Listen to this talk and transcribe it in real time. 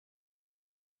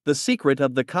The Secret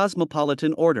of the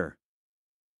Cosmopolitan Order.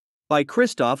 By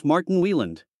Christoph Martin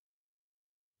Wieland.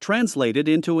 Translated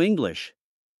into English.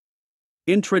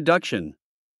 Introduction.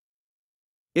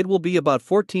 It will be about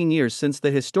 14 years since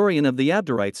the historian of the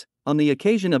Abderites, on the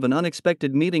occasion of an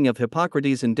unexpected meeting of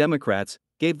Hippocrates and Democrats,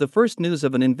 gave the first news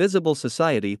of an invisible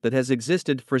society that has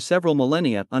existed for several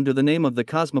millennia under the name of the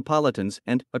Cosmopolitans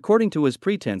and, according to his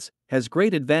pretense, has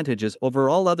great advantages over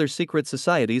all other secret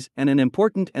societies and an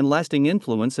important and lasting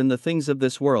influence in the things of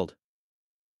this world.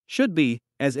 Should be,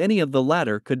 as any of the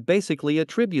latter could basically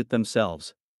attribute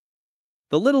themselves.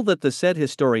 The little that the said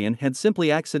historian had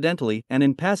simply accidentally and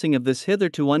in passing of this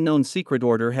hitherto unknown secret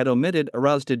order had omitted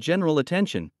aroused a general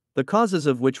attention, the causes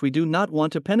of which we do not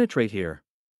want to penetrate here.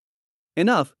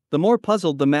 Enough, the more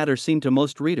puzzled the matter seemed to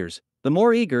most readers, the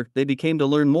more eager they became to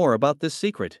learn more about this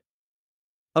secret.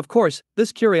 Of course,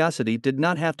 this curiosity did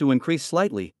not have to increase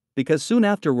slightly, because soon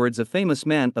afterwards a famous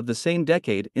man of the same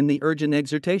decade in the urgent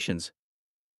exhortations,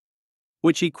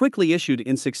 which he quickly issued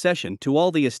in succession to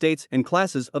all the estates and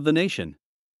classes of the nation,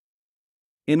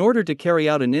 in order to carry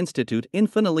out an institute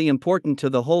infinitely important to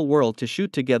the whole world, to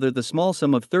shoot together the small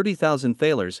sum of 30,000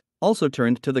 thalers, also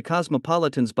turned to the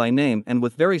Cosmopolitans by name and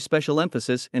with very special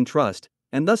emphasis and trust,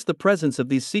 and thus the presence of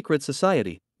these secret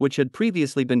society, which had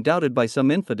previously been doubted by some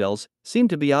infidels,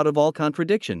 seemed to be out of all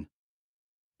contradiction.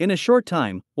 In a short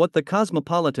time, what the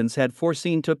Cosmopolitans had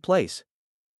foreseen took place,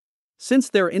 since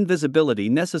their invisibility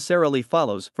necessarily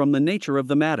follows from the nature of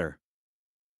the matter.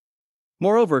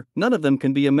 Moreover, none of them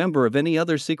can be a member of any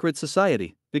other secret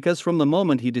society, because from the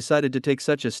moment he decided to take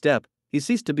such a step, he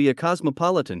ceased to be a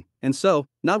cosmopolitan, and so,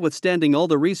 notwithstanding all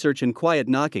the research and quiet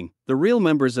knocking, the real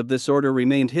members of this order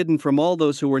remained hidden from all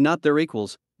those who were not their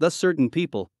equals. Thus certain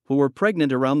people, who were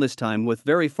pregnant around this time with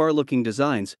very far-looking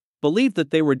designs, believed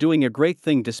that they were doing a great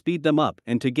thing to speed them up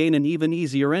and to gain an even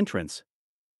easier entrance.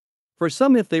 For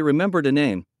some, if they remembered a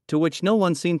name, to which no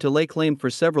one seemed to lay claim for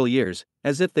several years,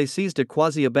 as if they seized a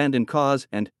quasi-abandoned cause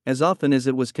and, as often as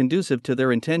it was conducive to their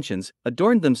intentions,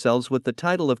 adorned themselves with the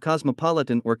title of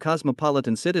cosmopolitan or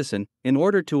cosmopolitan citizen, in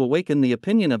order to awaken the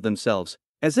opinion of themselves,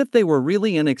 as if they were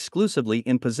really and exclusively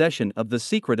in possession of the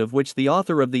secret of which the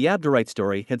author of the Abderite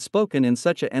story had spoken in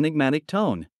such an enigmatic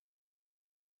tone.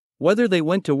 Whether they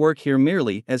went to work here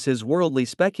merely as his worldly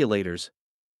speculators,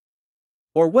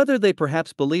 or whether they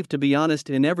perhaps believed to be honest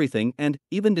in everything and,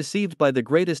 even deceived by the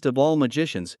greatest of all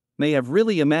magicians, may have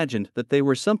really imagined that they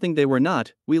were something they were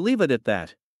not, we leave it at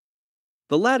that.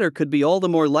 The latter could be all the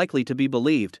more likely to be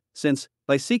believed, since,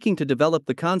 by seeking to develop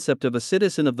the concept of a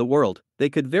citizen of the world, they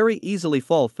could very easily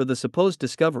fall for the supposed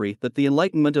discovery that the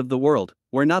enlightenment of the world,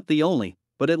 where not the only,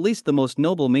 but at least the most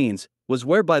noble means, was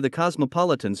whereby the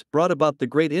cosmopolitans brought about the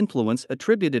great influence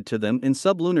attributed to them in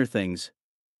sublunar things.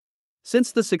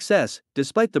 Since the success,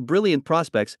 despite the brilliant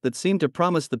prospects that seemed to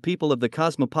promise the people of the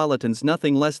Cosmopolitans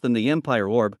nothing less than the empire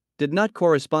orb, did not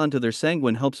correspond to their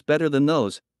sanguine hopes better than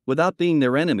those, without being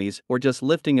their enemies or just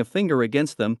lifting a finger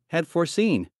against them, had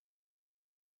foreseen.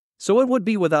 So it would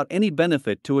be without any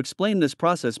benefit to explain this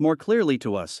process more clearly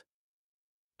to us.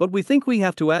 But we think we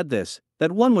have to add this,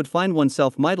 that one would find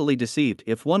oneself mightily deceived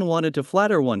if one wanted to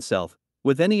flatter oneself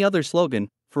with any other slogan,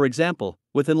 for example,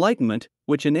 with enlightenment,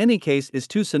 which in any case is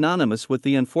too synonymous with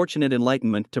the unfortunate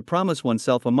enlightenment to promise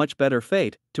oneself a much better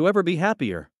fate, to ever be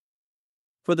happier.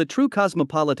 For the true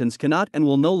cosmopolitans cannot and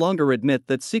will no longer admit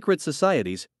that secret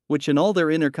societies, which in all their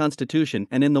inner constitution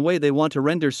and in the way they want to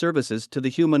render services to the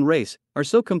human race, are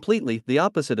so completely the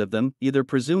opposite of them, either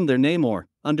presume their name or,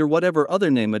 under whatever other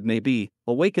name it may be,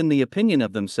 awaken the opinion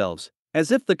of themselves,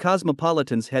 as if the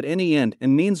cosmopolitans had any end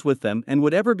and means with them and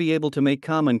would ever be able to make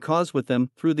common cause with them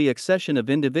through the accession of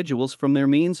individuals from their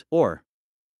means or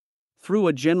through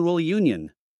a general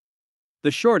union.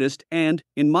 The shortest and,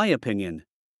 in my opinion,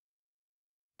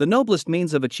 the noblest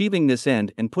means of achieving this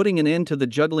end and putting an end to the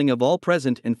juggling of all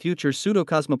present and future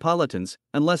pseudo-cosmopolitans,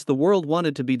 unless the world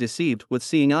wanted to be deceived with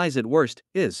seeing eyes at worst,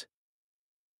 is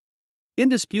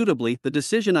indisputably the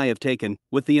decision I have taken,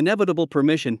 with the inevitable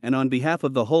permission and on behalf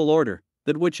of the whole order,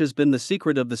 that which has been the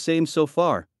secret of the same so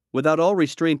far, without all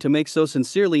restraint, to make so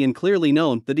sincerely and clearly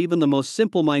known that even the most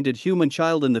simple-minded human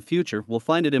child in the future will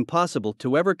find it impossible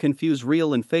to ever confuse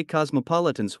real and fake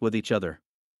cosmopolitans with each other.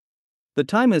 The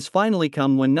time has finally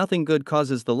come when nothing good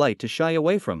causes the light to shy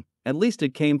away from, at least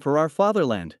it came for our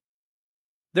fatherland.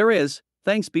 There is,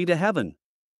 thanks be to heaven,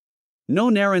 no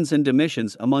Narons and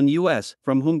Domitians among us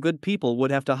from whom good people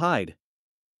would have to hide.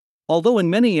 Although in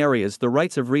many areas the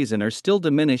rights of reason are still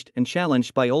diminished and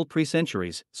challenged by old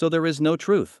pre-centuries, so there is no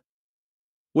truth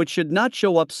which should not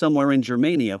show up somewhere in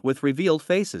Germania with revealed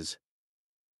faces.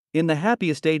 In the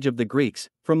happiest age of the Greeks,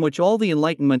 from which all the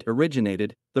Enlightenment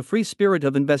originated, the free spirit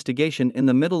of investigation in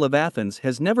the middle of Athens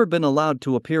has never been allowed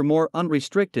to appear more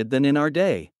unrestricted than in our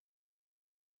day.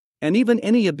 And even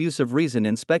any abuse of reason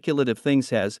in speculative things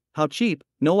has, how cheap,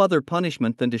 no other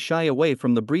punishment than to shy away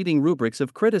from the breeding rubrics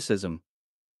of criticism.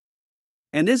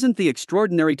 And isn't the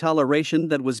extraordinary toleration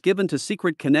that was given to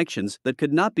secret connections that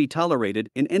could not be tolerated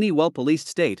in any well-policed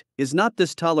state, is not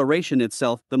this toleration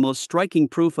itself the most striking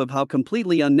proof of how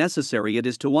completely unnecessary it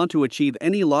is to want to achieve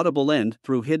any laudable end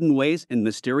through hidden ways and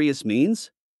mysterious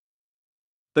means?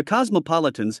 The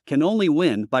cosmopolitans can only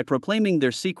win by proclaiming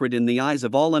their secret in the eyes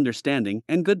of all understanding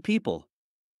and good people.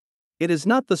 It is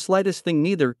not the slightest thing,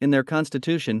 neither in their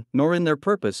constitution, nor in their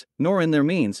purpose, nor in their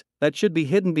means, that should be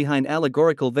hidden behind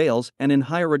allegorical veils and in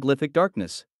hieroglyphic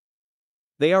darkness.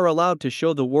 They are allowed to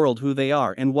show the world who they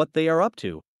are and what they are up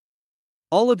to.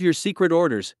 All of your secret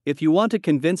orders, if you want to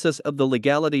convince us of the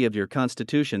legality of your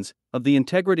constitutions, of the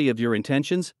integrity of your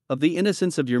intentions, of the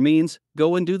innocence of your means,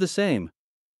 go and do the same.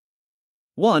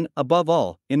 1. Above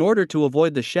all, in order to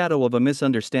avoid the shadow of a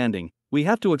misunderstanding, we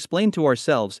have to explain to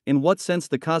ourselves in what sense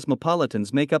the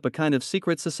cosmopolitans make up a kind of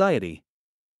secret society.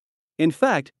 In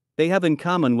fact, they have in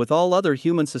common with all other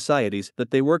human societies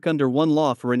that they work under one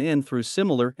law for an end through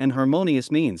similar and harmonious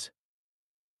means.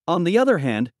 On the other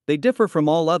hand, they differ from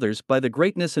all others by the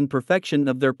greatness and perfection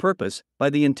of their purpose, by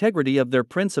the integrity of their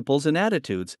principles and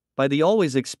attitudes, by the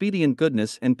always expedient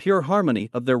goodness and pure harmony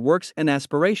of their works and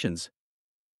aspirations.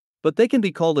 But they can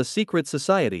be called a secret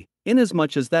society,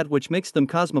 inasmuch as that which makes them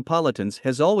cosmopolitans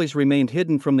has always remained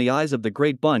hidden from the eyes of the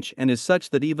great bunch, and is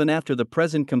such that even after the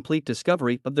present complete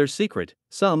discovery of their secret,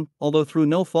 some, although through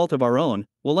no fault of our own,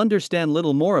 will understand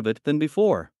little more of it than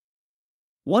before.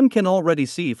 One can already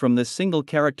see from this single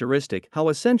characteristic how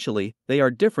essentially they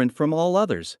are different from all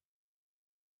others.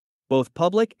 Both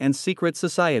public and secret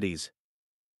societies.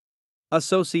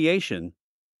 Association.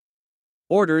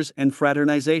 Orders and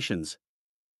fraternizations.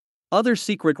 Other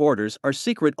secret orders are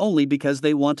secret only because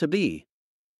they want to be.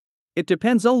 It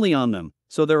depends only on them,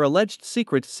 so their alleged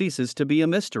secret ceases to be a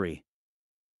mystery.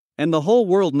 And the whole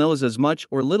world knows as much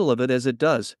or little of it as it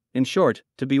does. In short,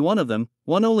 to be one of them,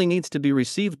 one only needs to be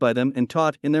received by them and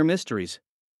taught in their mysteries.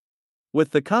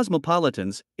 With the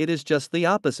cosmopolitans, it is just the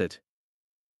opposite.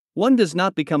 One does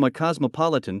not become a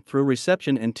cosmopolitan through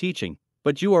reception and teaching,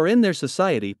 but you are in their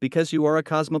society because you are a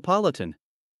cosmopolitan.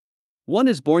 One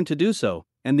is born to do so,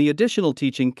 and the additional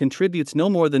teaching contributes no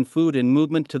more than food and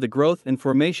movement to the growth and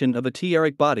formation of a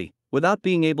theoric body, without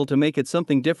being able to make it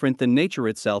something different than nature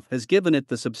itself has given it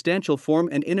the substantial form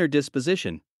and inner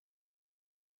disposition.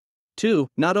 2.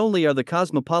 Not only are the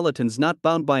cosmopolitans not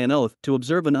bound by an oath to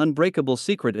observe an unbreakable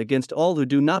secret against all who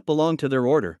do not belong to their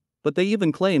order, but they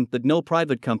even claim that no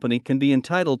private company can be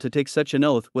entitled to take such an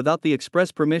oath without the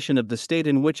express permission of the state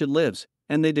in which it lives,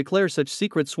 and they declare such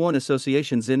secret sworn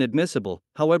associations inadmissible,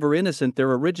 however innocent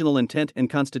their original intent and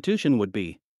constitution would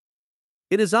be.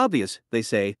 It is obvious, they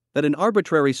say, that an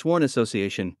arbitrary sworn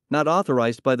association, not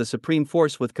authorized by the supreme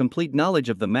force with complete knowledge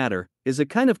of the matter, is a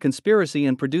kind of conspiracy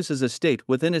and produces a state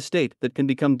within a state that can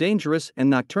become dangerous and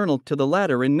nocturnal to the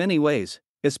latter in many ways,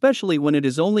 especially when it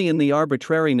is only in the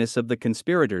arbitrariness of the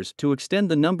conspirators to extend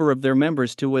the number of their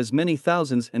members to as many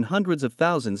thousands and hundreds of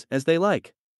thousands as they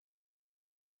like.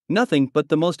 Nothing but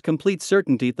the most complete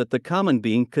certainty that the common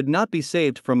being could not be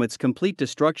saved from its complete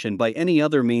destruction by any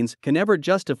other means can ever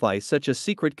justify such a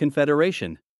secret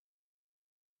confederation.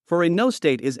 For in no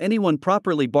state is anyone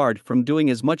properly barred from doing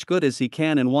as much good as he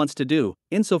can and wants to do,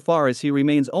 insofar as he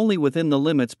remains only within the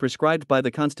limits prescribed by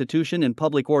the Constitution and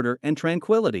public order and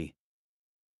tranquility.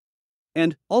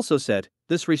 And, also said,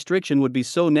 this restriction would be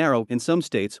so narrow in some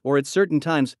states or at certain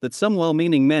times that some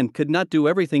well-meaning men could not do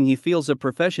everything he feels a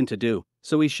profession to do,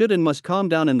 so he should and must calm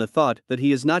down in the thought that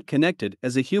he is not connected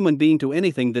as a human being to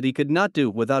anything that he could not do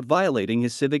without violating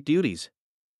his civic duties.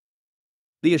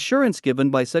 The assurance given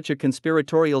by such a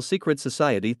conspiratorial secret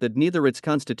society that neither its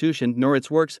constitution nor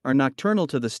its works are nocturnal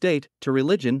to the state, to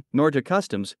religion, nor to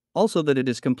customs, also that it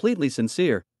is completely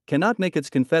sincere, cannot make its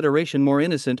confederation more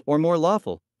innocent or more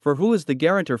lawful, for who is the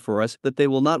guarantor for us that they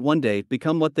will not one day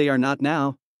become what they are not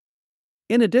now?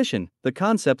 In addition, the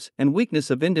concepts and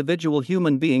weakness of individual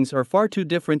human beings are far too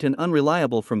different and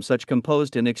unreliable from such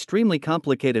composed and extremely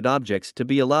complicated objects to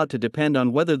be allowed to depend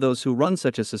on whether those who run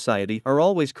such a society are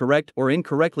always correct or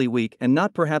incorrectly weak, and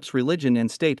not perhaps religion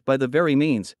and state by the very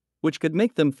means, which could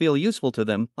make them feel useful to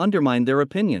them, undermine their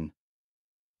opinion.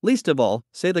 Least of all,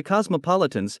 say the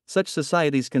cosmopolitans, such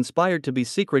societies conspired to be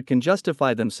secret can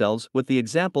justify themselves with the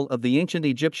example of the ancient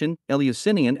Egyptian,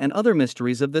 Eleusinian and other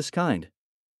mysteries of this kind.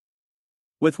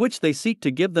 with which they seek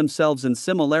to give themselves in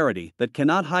similarity that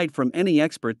cannot hide from any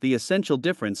expert the essential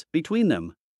difference between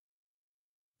them.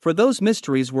 For those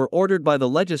mysteries were ordered by the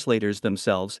legislators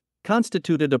themselves,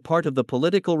 constituted a part of the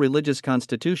political religious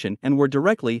constitution, and were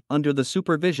directly under the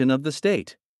supervision of the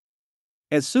state.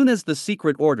 As soon as the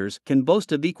secret orders can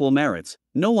boast of equal merits,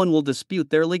 no one will dispute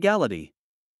their legality.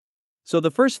 So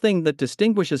the first thing that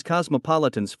distinguishes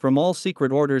cosmopolitans from all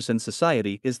secret orders and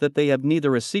society is that they have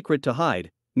neither a secret to hide,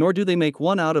 nor do they make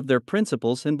one out of their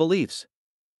principles and beliefs.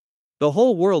 The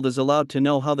whole world is allowed to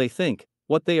know how they think,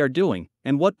 what they are doing,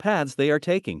 and what paths they are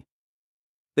taking.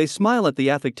 They smile at the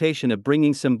affectation of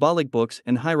bringing symbolic books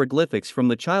and hieroglyphics from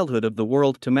the childhood of the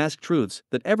world to mask truths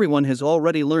that everyone has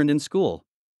already learned in school.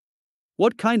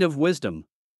 What kind of wisdom?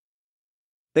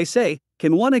 They say,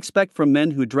 can one expect from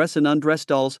men who dress in undressed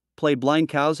dolls, play blind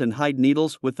cows, and hide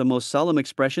needles with the most solemn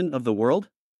expression of the world?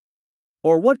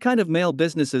 Or what kind of male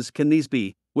businesses can these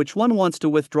be, which one wants to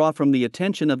withdraw from the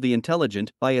attention of the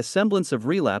intelligent by a semblance of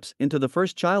relapse into the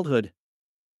first childhood?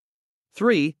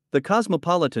 3. The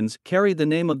cosmopolitans carry the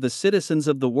name of the citizens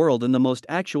of the world in the most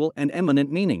actual and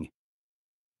eminent meaning.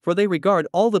 For they regard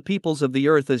all the peoples of the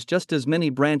earth as just as many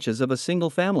branches of a single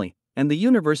family, and the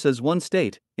universe as one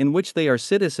state, in which they are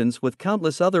citizens with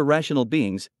countless other rational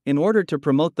beings, in order to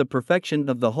promote the perfection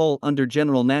of the whole under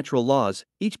general natural laws,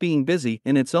 each being busy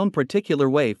in its own particular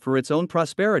way for its own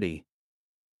prosperity.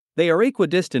 They are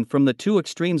equidistant from the two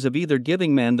extremes of either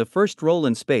giving man the first role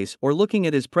in space or looking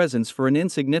at his presence for an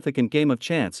insignificant game of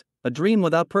chance, a dream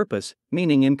without purpose,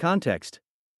 meaning in context.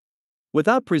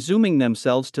 Without presuming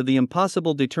themselves to the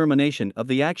impossible determination of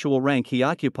the actual rank he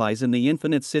occupies in the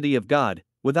infinite city of God,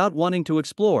 without wanting to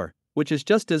explore, which is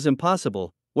just as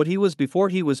impossible, what he was before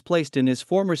he was placed in his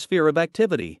former sphere of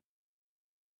activity,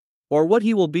 or what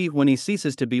he will be when he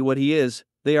ceases to be what he is,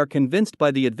 they are convinced by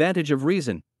the advantage of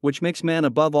reason, which makes man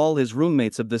above all his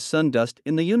roommates of this sun dust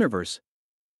in the universe.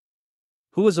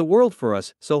 Who is a world for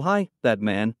us, so high, that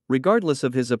man, regardless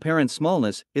of his apparent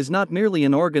smallness, is not merely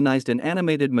an organized and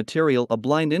animated material, a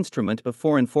blind instrument of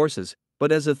foreign forces,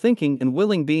 but as a thinking and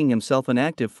willing being himself an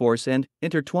active force, and,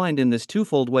 intertwined in this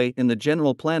twofold way in the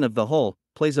general plan of the whole,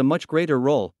 plays a much greater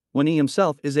role, when he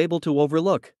himself is able to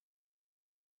overlook.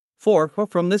 4.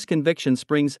 From this conviction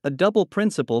springs a double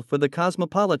principle for the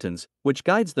cosmopolitans, which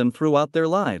guides them throughout their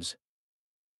lives.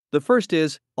 The first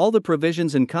is, all the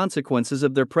provisions and consequences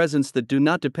of their presence that do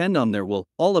not depend on their will,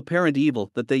 all apparent evil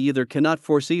that they either cannot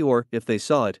foresee or, if they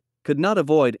saw it, could not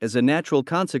avoid as a natural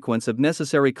consequence of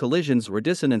necessary collisions or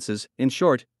dissonances, in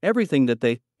short, everything that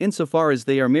they, insofar as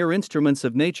they are mere instruments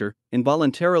of nature,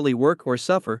 involuntarily work or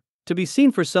suffer, to be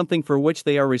seen for something for which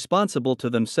they are responsible to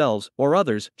themselves or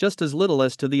others just as little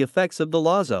as to the effects of the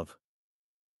laws of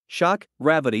shock,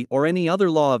 gravity, or any other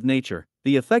law of nature,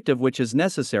 the effect of which is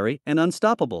necessary and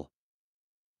unstoppable.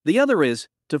 The other is,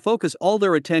 to focus all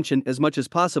their attention as much as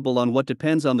possible on what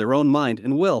depends on their own mind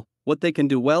and will, what they can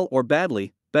do well or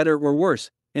badly, better or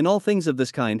worse, in all things of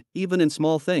this kind, even in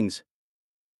small things.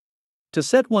 To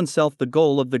set oneself the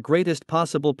goal of the greatest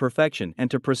possible perfection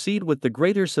and to proceed with the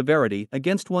greater severity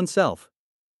against oneself.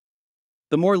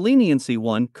 The more leniency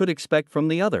one could expect from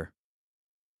the other.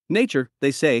 Nature,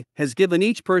 they say, has given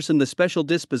each person the special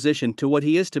disposition to what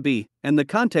he is to be, and the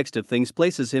context of things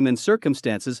places him in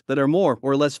circumstances that are more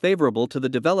or less favorable to the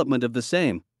development of the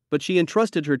same, but she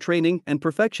entrusted her training and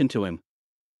perfection to him.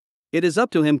 It is up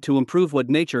to him to improve what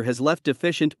nature has left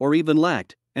deficient or even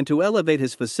lacked, and to elevate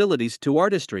his facilities to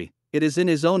artistry. It is in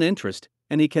his own interest,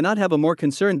 and he cannot have a more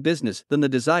concerned business than the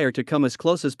desire to come as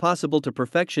close as possible to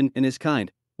perfection in his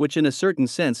kind, which in a certain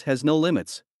sense has no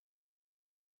limits.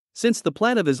 Since the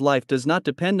plan of his life does not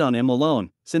depend on him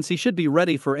alone, since he should be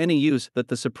ready for any use that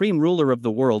the supreme ruler of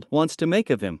the world wants to make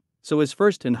of him, so his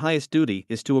first and highest duty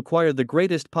is to acquire the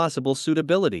greatest possible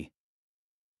suitability.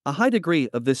 A high degree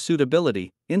of this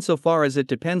suitability, insofar as it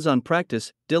depends on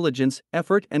practice, diligence,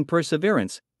 effort, and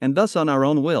perseverance, and thus on our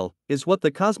own will, is what the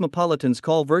cosmopolitans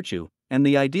call virtue, and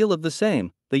the ideal of the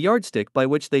same, the yardstick by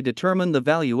which they determine the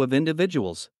value of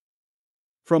individuals.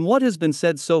 From what has been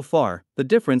said so far, the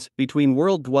difference between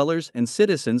world dwellers and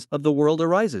citizens of the world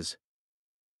arises.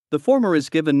 The former is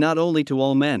given not only to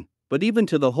all men, but even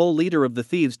to the whole leader of the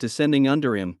thieves descending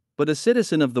under him, but a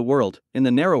citizen of the world, in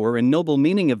the narrower and noble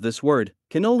meaning of this word,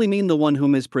 can only mean the one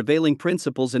whom his prevailing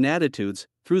principles and attitudes,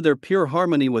 through their pure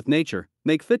harmony with nature,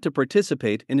 make fit to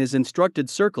participate in his instructed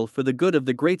circle for the good of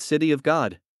the great city of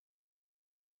God.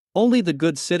 Only the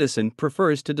good citizen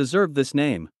prefers to deserve this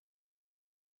name.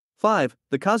 5.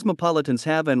 The cosmopolitans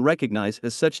have and recognize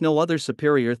as such no other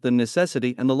superior than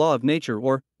necessity and the law of nature,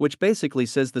 or, which basically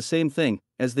says the same thing,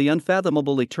 as the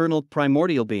unfathomable eternal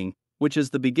primordial being, which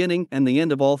is the beginning and the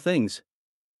end of all things.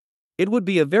 It would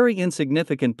be a very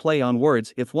insignificant play on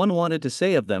words if one wanted to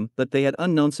say of them that they had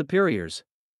unknown superiors.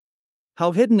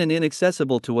 How hidden and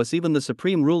inaccessible to us even the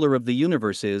supreme ruler of the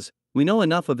universe is. We know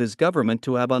enough of his government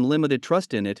to have unlimited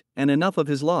trust in it, and enough of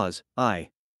his laws,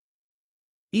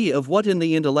 i.e. of what in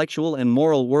the intellectual and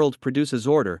moral world produces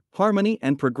order, harmony,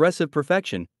 and progressive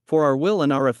perfection, for our will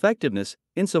and our effectiveness,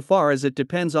 insofar as it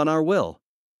depends on our will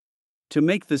to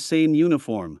make the same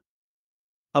uniform.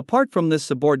 Apart from this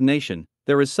subordination,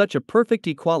 there is such a perfect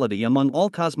equality among all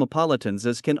cosmopolitans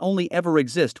as can only ever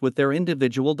exist with their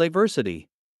individual diversity.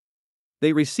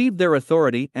 They receive their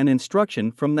authority and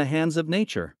instruction from the hands of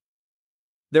nature.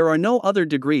 There are no other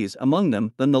degrees among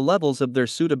them than the levels of their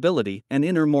suitability and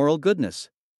inner moral goodness.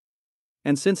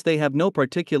 And since they have no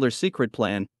particular secret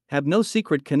plan, have no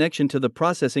secret connection to the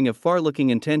processing of far-looking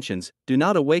intentions, do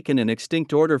not awaken an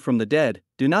extinct order from the dead,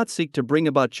 do not seek to bring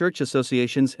about church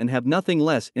associations, and have nothing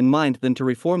less in mind than to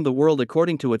reform the world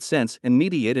according to its sense and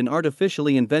mediate an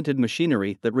artificially invented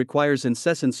machinery that requires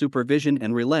incessant supervision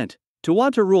and relent, to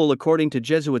want to rule according to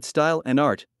Jesuit style and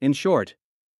art, in short.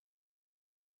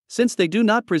 Since they do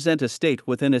not present a state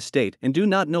within a state and do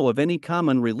not know of any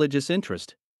common religious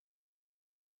interest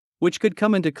which could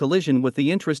come into collision with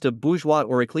the interest of bourgeois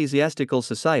or ecclesiastical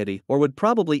society, or would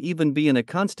probably even be in a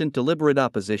constant deliberate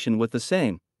opposition with the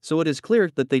same, so it is clear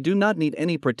that they do not need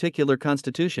any particular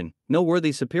constitution, no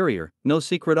worthy superior, no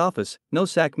secret office, no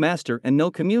sack master, and no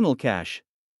communal cash.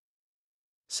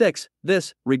 6.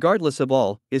 This, regardless of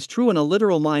all, is true in a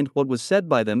literal mind what was said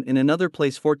by them in another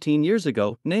place 14 years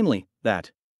ago, namely,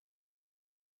 that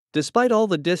despite all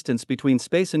the distance between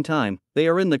space and time, they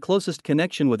are in the closest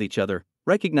connection with each other,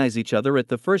 recognize each other at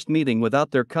the first meeting without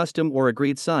their custom or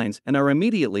agreed signs, and are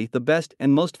immediately the best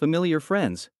and most familiar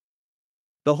friends.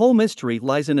 The whole mystery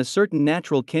lies in a certain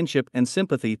natural kinship and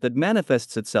sympathy that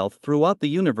manifests itself throughout the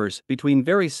universe between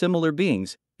very similar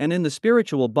beings, and in the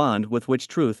spiritual bond with which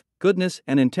truth, goodness,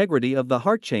 and integrity of the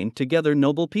heart chain together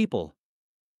noble people.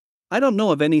 I don't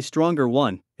know of any stronger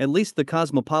one. At least the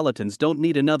cosmopolitans don't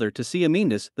need another to see a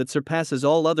meanness that surpasses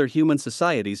all other human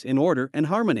societies in order and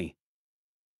harmony.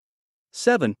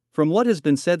 7. From what has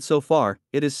been said so far,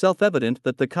 it is self-evident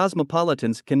that the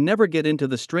cosmopolitans can never get into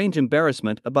the strange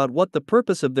embarrassment about what the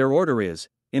purpose of their order is,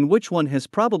 in which one has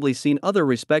probably seen other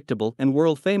respectable and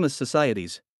world-famous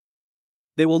societies.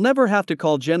 They will never have to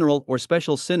call general or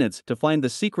special synods to find the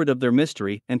secret of their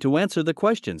mystery and to answer the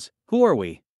questions: who are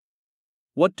we?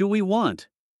 What do we want?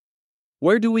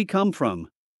 Where do we come from?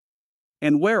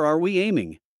 And where are we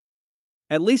aiming?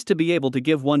 At least to be able to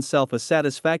give oneself a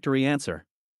satisfactory answer.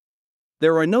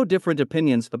 There are no different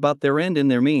opinions about their end and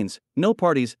their means, no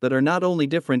parties that are not only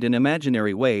different in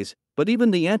imaginary ways, but even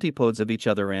the antipodes of each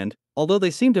other, and, although they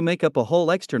seem to make up a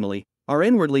whole externally, are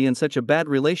inwardly in such a bad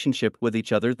relationship with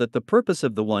each other that the purpose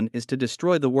of the one is to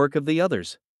destroy the work of the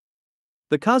others.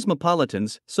 The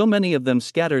cosmopolitans, so many of them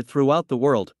scattered throughout the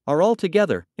world, are all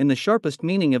together, in the sharpest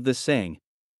meaning of this saying.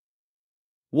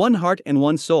 One heart and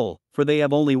one soul, for they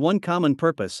have only one common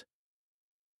purpose,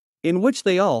 in which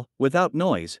they all, without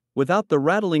noise, without the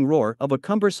rattling roar of a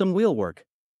cumbersome wheelwork,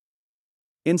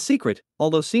 in secret,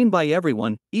 although seen by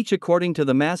everyone, each according to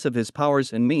the mass of his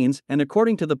powers and means, and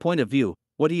according to the point of view,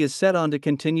 what he is set on to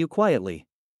continue quietly.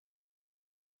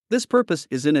 This purpose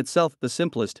is in itself the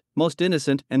simplest, most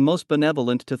innocent, and most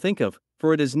benevolent to think of,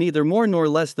 for it is neither more nor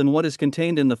less than what is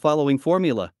contained in the following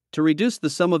formula: to reduce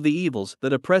the sum of the evils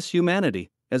that oppress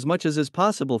humanity, as much as is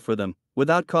possible for them,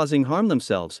 without causing harm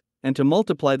themselves, and to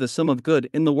multiply the sum of good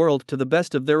in the world to the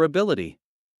best of their ability.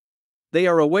 They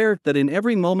are aware that in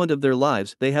every moment of their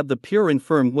lives they have the pure and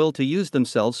firm will to use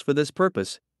themselves for this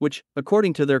purpose, which,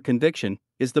 according to their conviction,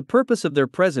 is the purpose of their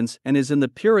presence and is in the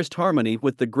purest harmony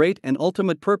with the great and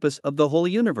ultimate purpose of the whole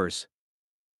universe.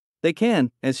 They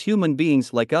can, as human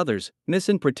beings like others, miss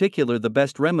in particular the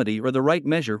best remedy or the right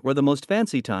measure or the most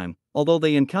fancy time, although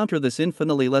they encounter this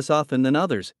infinitely less often than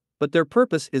others, but their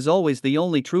purpose is always the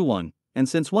only true one, and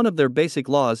since one of their basic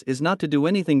laws is not to do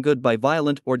anything good by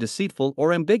violent or deceitful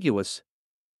or ambiguous,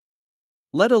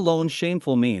 let alone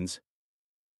shameful means.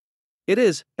 It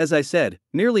is, as I said,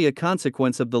 merely a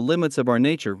consequence of the limits of our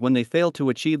nature when they fail to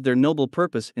achieve their noble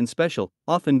purpose in special,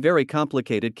 often very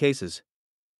complicated cases.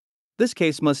 This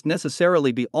case must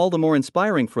necessarily be all the more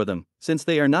inspiring for them, since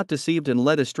they are not deceived and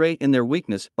led astray in their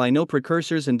weakness by no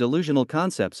precursors and delusional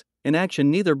concepts, in action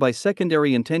neither by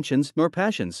secondary intentions nor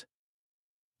passions.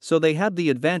 So they have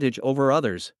the advantage over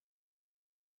others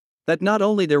that not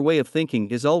only their way of thinking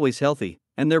is always healthy,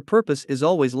 and their purpose is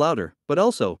always louder, but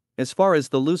also, as far as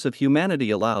the loose of humanity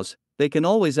allows, they can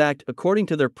always act according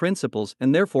to their principles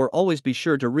and therefore always be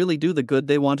sure to really do the good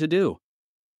they want to do.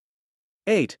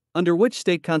 8. Under which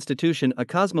state constitution a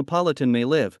cosmopolitan may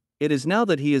live. It is now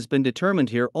that he has been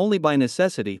determined here only by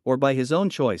necessity or by his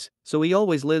own choice, so he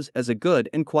always lives as a good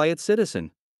and quiet citizen.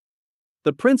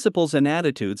 The principles and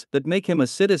attitudes that make him a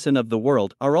citizen of the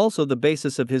world are also the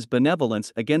basis of his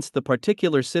benevolence against the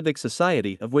particular civic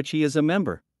society of which he is a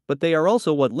member, but they are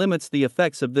also what limits the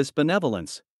effects of this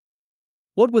benevolence.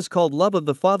 What was called love of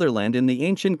the fatherland in the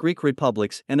ancient Greek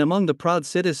republics and among the proud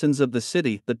citizens of the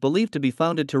city that believed to be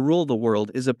founded to rule the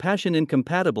world is a passion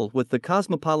incompatible with the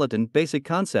cosmopolitan basic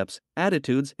concepts,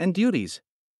 attitudes, and duties.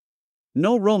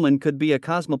 No Roman could be a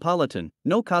cosmopolitan,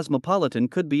 no cosmopolitan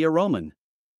could be a Roman.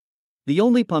 The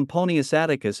only Pomponius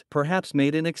Atticus perhaps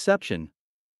made an exception.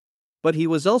 But he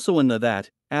was also in the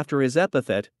that, after his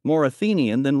epithet, more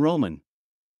Athenian than Roman.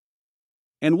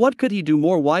 And what could he do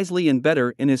more wisely and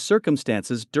better in his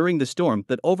circumstances during the storm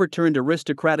that overturned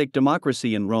aristocratic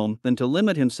democracy in Rome than to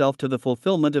limit himself to the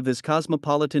fulfillment of his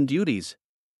cosmopolitan duties?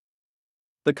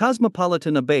 The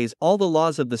cosmopolitan obeys all the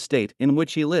laws of the state in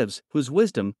which he lives, whose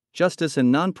wisdom, justice,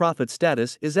 and non-profit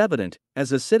status is evident,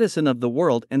 as a citizen of the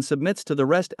world, and submits to the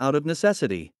rest out of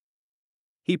necessity.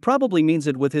 He probably means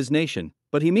it with his nation,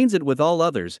 but he means it with all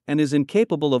others and is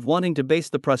incapable of wanting to base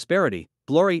the prosperity,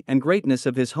 glory, and greatness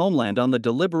of his homeland on the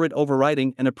deliberate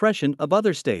overriding and oppression of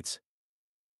other states.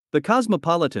 The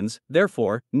cosmopolitans,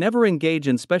 therefore, never engage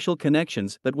in special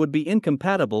connections that would be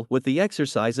incompatible with the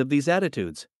exercise of these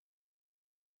attitudes.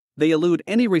 They elude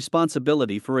any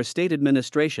responsibility for a state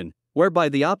administration, whereby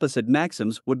the opposite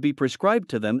maxims would be prescribed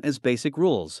to them as basic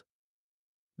rules.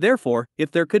 Therefore,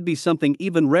 if there could be something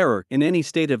even rarer in any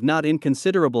state of not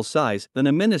inconsiderable size than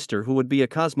a minister who would be a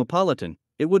cosmopolitan,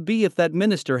 it would be if that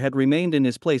minister had remained in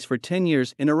his place for 10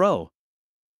 years in a row.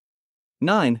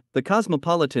 9. The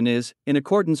cosmopolitan is, in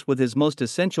accordance with his most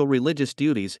essential religious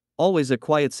duties, always a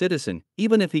quiet citizen,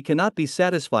 even if he cannot be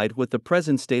satisfied with the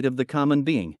present state of the common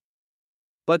being.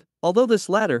 But, although this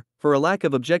latter, for a lack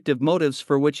of objective motives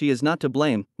for which he is not to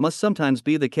blame, must sometimes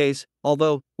be the case,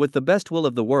 although, with the best will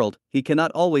of the world, he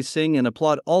cannot always sing and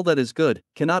applaud all that is good,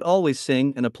 cannot always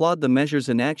sing and applaud the measures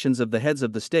and actions of the heads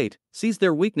of the state, sees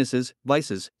their weaknesses,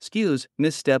 vices, skews,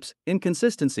 missteps,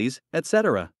 inconsistencies,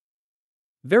 etc.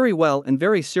 very well and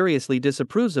very seriously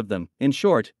disapproves of them, in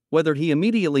short, whether he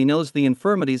immediately knows the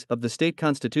infirmities of the state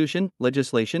constitution,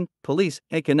 legislation, police,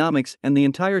 economics, and the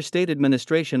entire state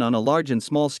administration on a large and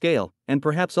small scale, and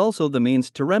perhaps also the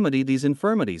means to remedy these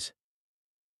infirmities,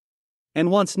 and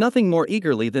wants nothing more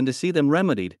eagerly than to see them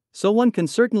remedied, so one can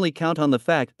certainly count on the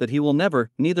fact that he will never,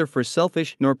 neither for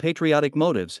selfish nor patriotic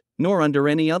motives, nor under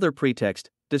any other pretext,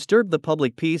 disturb the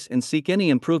public peace and seek any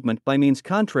improvement by means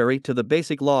contrary to the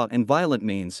basic law and violent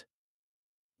means.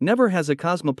 Never has a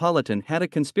cosmopolitan had a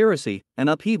conspiracy, an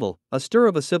upheaval, a stir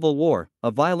of a civil war,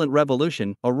 a violent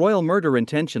revolution, a royal murder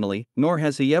intentionally, nor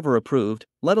has he ever approved,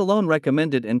 let alone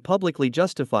recommended and publicly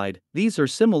justified, these or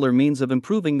similar means of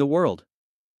improving the world.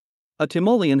 A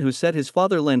Timoleon who set his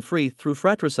fatherland free through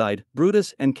fratricide,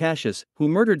 Brutus and Cassius, who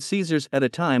murdered Caesars at a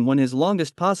time when his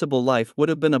longest possible life would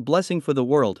have been a blessing for the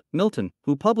world, Milton,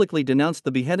 who publicly denounced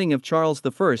the beheading of Charles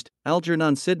I,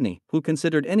 Algernon Sidney, who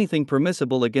considered anything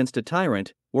permissible against a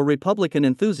tyrant, were Republican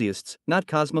enthusiasts, not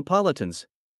cosmopolitans.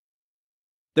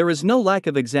 There is no lack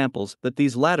of examples that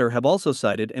these latter have also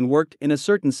cited and worked in a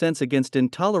certain sense against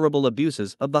intolerable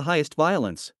abuses of the highest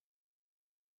violence,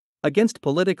 against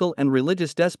political and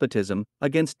religious despotism,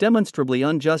 against demonstrably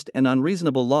unjust and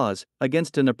unreasonable laws,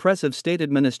 against an oppressive state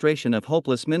administration of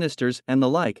hopeless ministers and the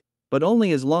like, but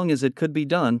only as long as it could be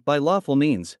done by lawful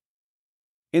means.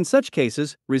 In such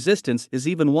cases, resistance is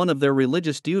even one of their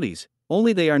religious duties,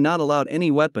 only they are not allowed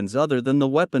any weapons other than the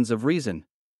weapons of reason.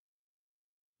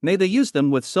 May they use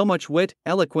them with so much wit,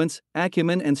 eloquence,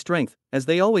 acumen, and strength, as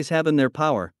they always have in their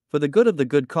power, for the good of the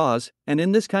good cause, and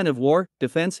in this kind of war,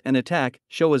 defense, and attack,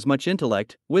 show as much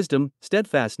intellect, wisdom,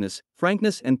 steadfastness,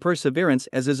 frankness, and perseverance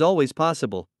as is always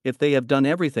possible. If they have done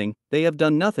everything, they have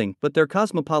done nothing but their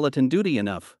cosmopolitan duty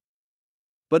enough.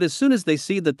 But as soon as they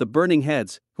see that the burning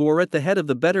heads, who are at the head of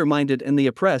the better-minded and the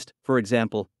oppressed, for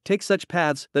example, take such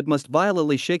paths that must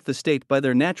violently shake the state by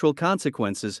their natural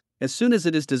consequences, as soon as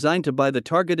it is designed to buy the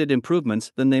targeted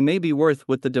improvements then they may be worth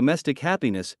with the domestic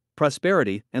happiness,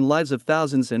 prosperity, and lives of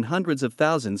thousands and hundreds of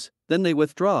thousands, then they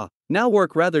withdraw, now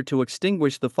work rather to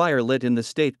extinguish the fire lit in the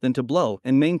state than to blow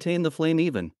and maintain the flame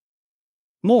even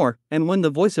more, and when the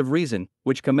voice of reason,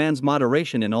 which commands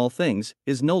moderation in all things,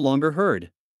 is no longer heard,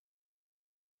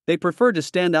 they prefer to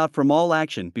stand out from all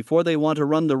action before they want to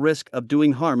run the risk of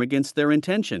doing harm against their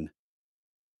intention,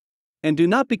 and do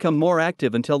not become more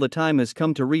active until the time has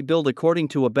come to rebuild according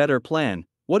to a better plan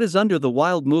what is under the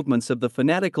wild movements of the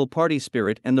fanatical party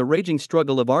spirit and the raging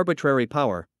struggle of arbitrary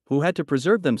power, who had to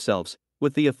preserve themselves,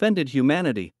 with the offended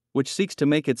humanity, which seeks to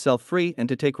make itself free and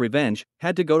to take revenge,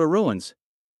 had to go to ruins.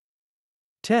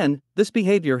 10. This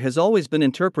behavior has always been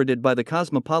interpreted by the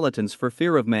cosmopolitans for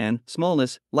fear of man,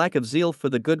 smallness, lack of zeal for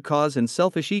the good cause, and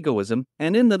selfish egoism,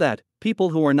 and in that,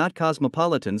 people who are not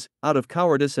cosmopolitans, out of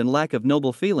cowardice and lack of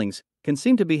noble feelings, can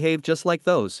seem to behave just like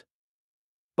those.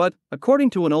 But, according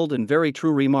to an old and very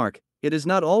true remark, it is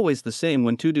not always the same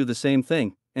when two do the same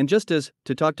thing, and just as,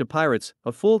 to talk to pirates,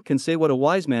 a fool can say what a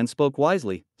wise man spoke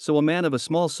wisely, so a man of a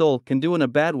small soul can do in a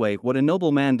bad way what a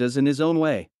noble man does in his own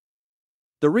way.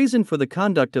 The reason for the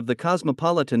conduct of the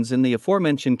cosmopolitans in the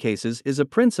aforementioned cases is a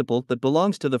principle that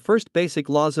belongs to the first basic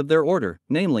laws of their order,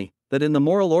 namely, that in the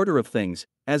moral order of things,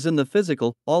 as in the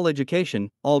physical, all education,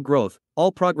 all growth,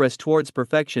 all progress towards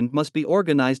perfection must be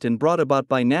organized and brought about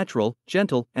by natural,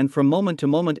 gentle, and from moment to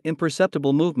moment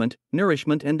imperceptible movement,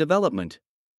 nourishment, and development.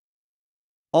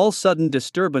 All sudden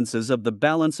disturbances of the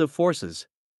balance of forces.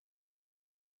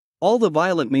 All the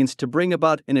violent means to bring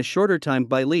about in a shorter time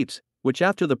by leaps, which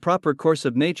after the proper course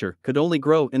of nature could only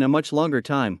grow in a much longer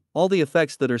time, all the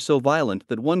effects that are so violent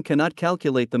that one cannot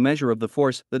calculate the measure of the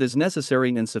force that is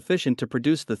necessary and sufficient to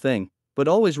produce the thing, but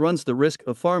always runs the risk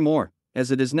of far more,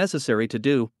 as it is necessary to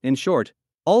do, in short,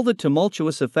 all the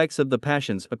tumultuous effects of the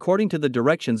passions according to the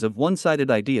directions of one-sided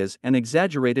ideas and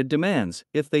exaggerated demands,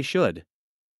 if they should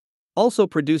also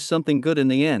produce something good in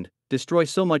the end, destroy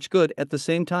so much good at the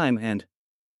same time and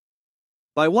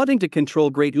by wanting to control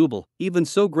great evil, even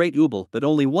so great evil that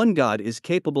only one God is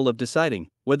capable of deciding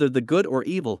whether the good or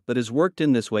evil that is worked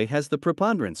in this way has the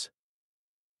preponderance.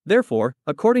 Therefore,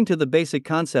 according to the basic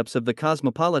concepts of the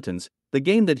cosmopolitans, the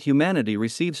gain that humanity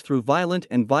receives through violent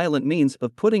means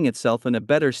of putting itself in a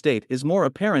better state is more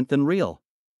apparent than real.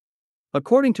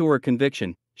 According to her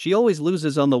conviction, she always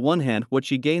loses on the one hand what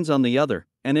she gains on the other,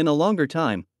 and in a longer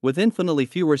time, with infinitely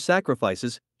fewer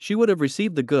sacrifices, she would have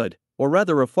received the good, or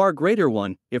rather a far greater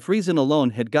one, if reason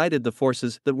alone had guided the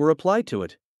forces that were applied to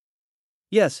it.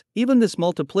 Yes, even this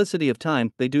multiplicity of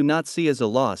time they do not see as a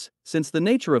loss, since the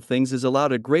nature of things is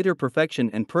allowed a greater perfection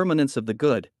and permanence of the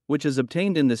good, which is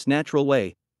obtained in this natural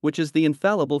way, which is the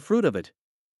infallible fruit of it.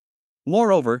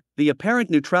 Moreover, the apparent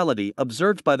neutrality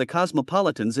observed by the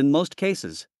cosmopolitans in most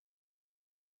cases,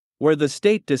 where the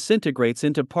state disintegrates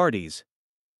into parties,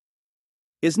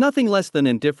 is nothing less than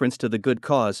indifference to the good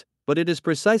cause, but it is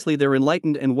precisely their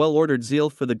enlightened and well-ordered zeal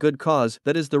for the good cause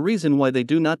that is the reason why they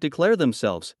do not declare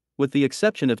themselves, with the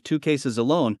exception of 2 cases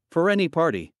alone, for any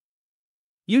party.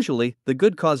 Usually, the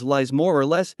good cause lies more or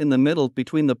less in the middle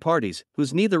between the parties,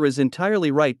 whose neither is entirely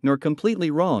right nor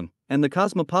completely wrong, and the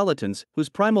cosmopolitans, whose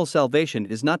primal salvation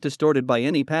is not distorted by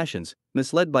any passions,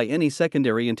 misled by any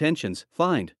secondary intentions,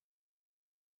 find,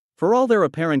 for all their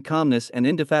apparent calmness and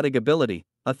indefatigability,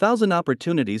 1,000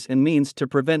 opportunities and means to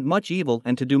prevent much evil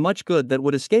and to do much good that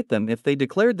would escape them if they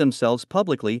declared themselves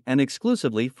publicly and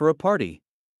exclusively for a party.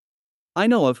 I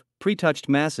know of, pre-touched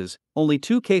masses, only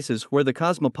 2 cases where the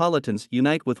cosmopolitans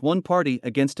unite with one party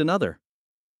against another.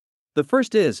 The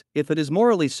first is, if it is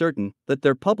morally certain that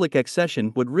their public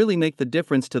accession would really make the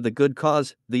difference to the good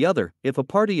cause; the other, if a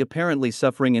party apparently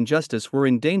suffering injustice were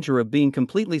in danger of being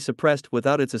completely suppressed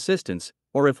without its assistance,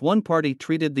 or if one party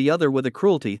treated the other with a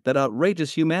cruelty that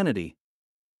outrages humanity.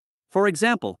 For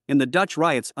example, in the Dutch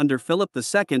riots under Philip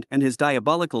II and his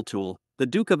diabolical tool, the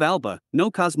Duke of Alba, no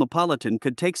cosmopolitan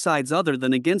could take sides other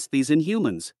than against these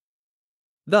inhumans.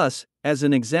 Thus, as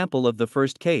an example of the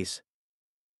first case,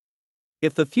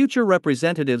 if the future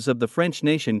representatives of the French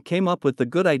nation came up with the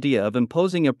good idea of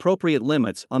imposing appropriate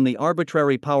limits on the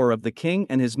arbitrary power of the king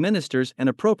and his ministers and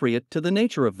appropriate to the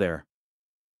nature of their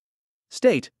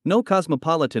state, no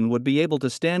cosmopolitan would be able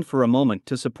to stand for a moment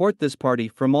to support this party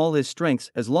from all his strengths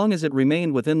as long as it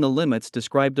remained within the limits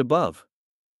described above.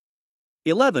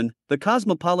 11. The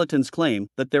cosmopolitans claim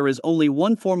that there is only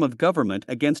one form of government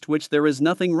against which there is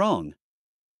nothing wrong.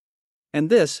 And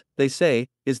this, they say,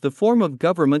 is the form of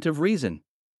government of reason.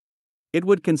 It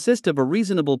would consist of a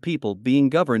reasonable people being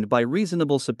governed by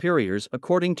reasonable superiors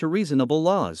according to reasonable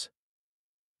laws.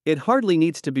 It hardly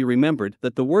needs to be remembered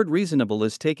that the word reasonable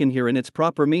is taken here in its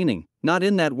proper meaning, not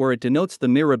in that where it denotes the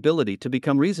mere ability to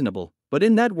become reasonable, but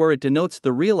in that where it denotes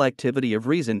the real activity of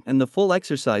reason and the full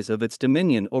exercise of its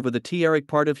dominion over the theoric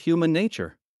part of human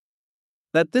nature.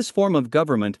 That this form of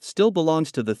government still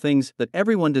belongs to the things that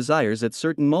everyone desires at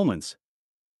certain moments,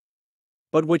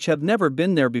 but which have never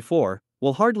been there before,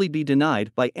 will hardly be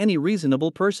denied by any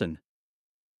reasonable person.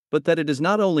 But that it is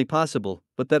not only possible,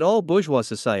 but that all bourgeois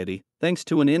society, thanks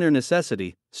to an inner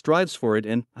necessity, strives for it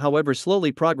and, however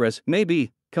slowly progress may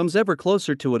be, comes ever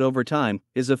closer to it over time,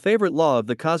 is a favorite law of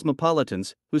the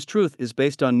cosmopolitans, whose truth is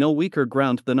based on no weaker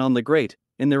ground than on the great,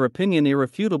 in their opinion,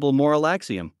 irrefutable moral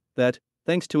axiom that,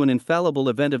 thanks to an infallible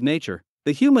event of nature,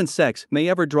 the human sex may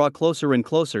ever draw closer and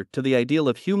closer to the ideal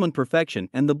of human perfection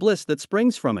and the bliss that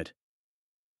springs from it,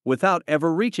 without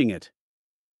ever reaching it.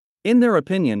 In their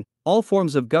opinion, all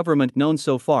forms of government known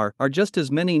so far are just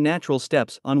as many natural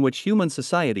steps on which human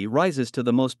society rises to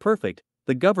the most perfect,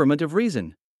 the government of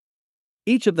reason.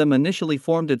 Each of them initially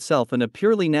formed itself in a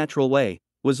purely natural way,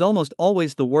 was almost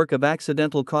always the work of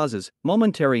accidental causes,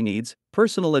 momentary needs,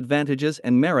 personal advantages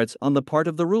and merits on the part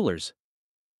of the rulers,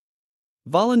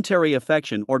 voluntary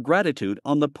affection or gratitude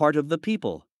on the part of the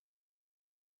people.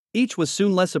 Each was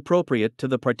soon less appropriate to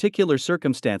the particular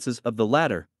circumstances of the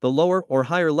latter, the lower or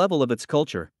higher level of its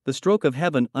culture, the stroke of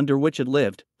heaven under which it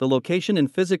lived, the location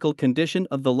and physical condition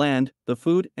of the land, the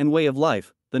food and way of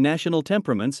life, the national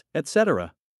temperaments,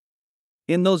 etc.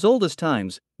 In those oldest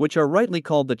times, which are rightly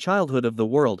called the childhood of the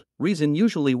world, reason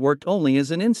usually worked only as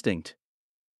an instinct.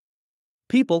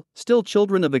 People, still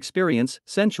children of experience,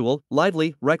 sensual,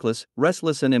 lively, reckless,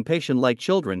 restless and impatient like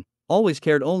children, always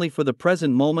cared only for the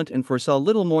present moment and foresaw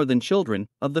little more than children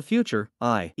of the future,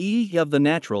 i.e. of the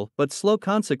natural but slow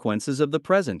consequences of the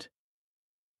present.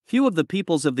 Few of the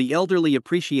peoples of the elderly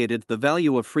appreciated the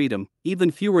value of freedom, even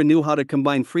fewer knew how to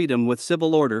combine freedom with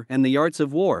civil order and the arts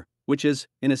of war, which is,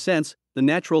 in a sense, the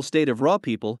natural state of raw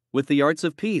people, with the arts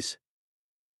of peace.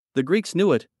 The Greeks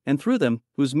knew it, and through them,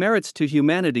 whose merits to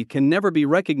humanity can never be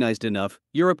recognized enough,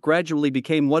 Europe gradually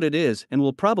became what it is and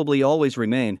will probably always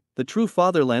remain, the true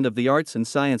fatherland of the arts and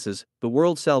sciences, the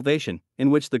world's salvation,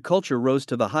 in which the culture rose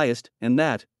to the highest, and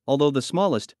that, although the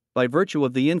smallest, by virtue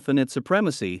of the infinite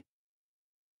supremacy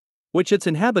which its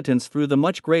inhabitants through the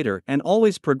much greater and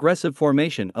always progressive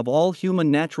formation of all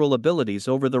human natural abilities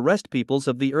over the rest peoples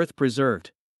of the earth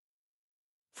preserved.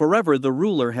 Forever the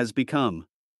ruler has become.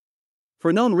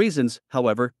 For known reasons,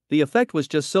 however, the effect was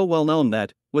just so well known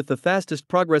that, with the fastest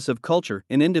progress of culture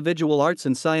in individual arts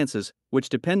and sciences, which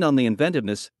depend on the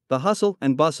inventiveness, the hustle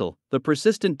and bustle, the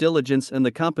persistent diligence and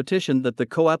the competition that the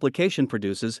co-application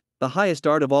produces, the highest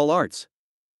art of all arts,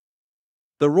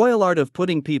 the royal art of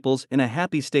putting peoples in a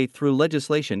happy state through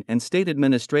legislation and state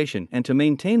administration and to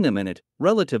maintain them in it,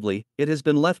 relatively, it has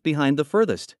been left behind the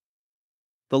furthest.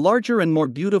 The larger and more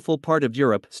beautiful part of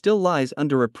Europe still lies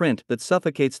under a print that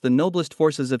suffocates the noblest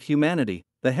forces of humanity,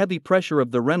 the heavy pressure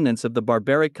of the remnants of the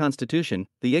barbaric constitution,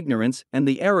 the ignorance and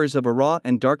the errors of a raw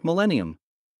and dark millennium.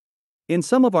 In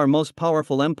some of our most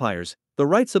powerful empires, the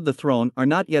rights of the throne are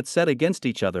not yet set against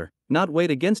each other, not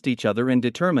weighed against each other and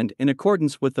determined in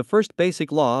accordance with the first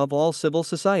basic law of all civil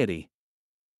society.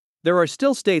 There are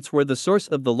still states where the source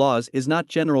of the laws is not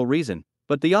general reason,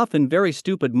 but the often very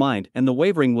stupid mind and the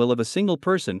wavering will of a single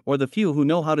person or the few who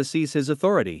know how to seize his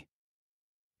authority.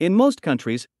 In most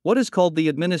countries, what is called the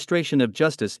administration of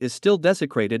justice is still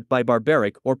desecrated by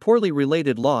barbaric or poorly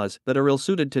related laws that are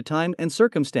ill-suited to time and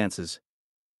circumstances.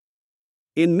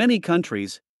 In many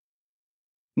countries,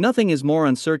 nothing is more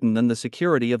uncertain than the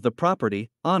security of the property,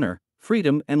 honor,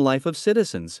 freedom and life of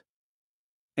citizens.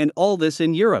 And all this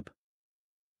in Europe.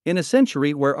 In a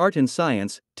century where art and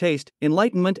science, taste,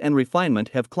 enlightenment and refinement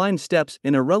have climbed steps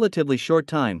in a relatively short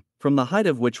time, from the height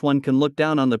of which one can look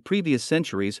down on the previous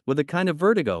centuries with a kind of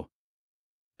vertigo.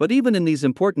 But even in these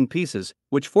important pieces,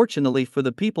 which fortunately for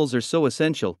the peoples are so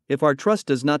essential, if our trust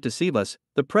does not deceive us,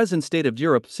 the present state of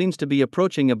Europe seems to be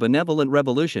approaching a benevolent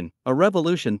revolution, a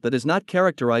revolution that is not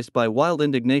characterized by wild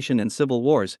indignation and civil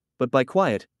wars, but by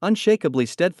quiet, unshakably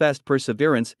steadfast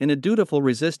perseverance in a dutiful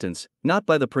resistance, not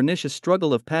by the pernicious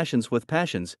struggle of passions with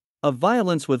passions, of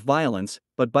violence with violence,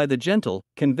 but by the gentle,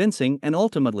 convincing and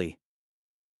ultimately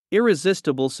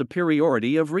irresistible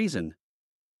superiority of reason.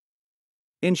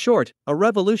 In short, a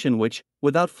revolution which,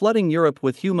 without flooding Europe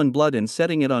with human blood and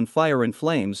setting it on fire and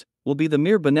flames, will be the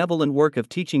mere benevolent work of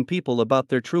teaching people about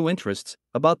their true interests,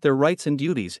 about their rights and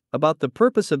duties, about the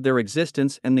purpose of their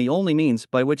existence and the only means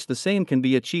by which the same can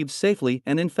be achieved safely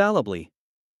and infallibly.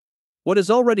 What is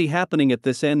already happening at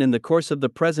this end in the course of the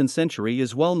present century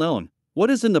is well known. What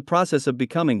is in the process of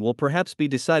becoming will perhaps be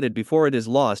decided before it is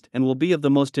lost and will be of the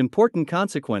most important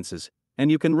consequences. And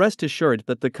you can rest assured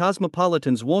that the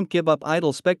cosmopolitans won't give up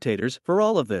idle spectators for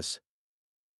all of this.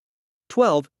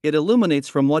 12. It illuminates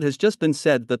from what has just been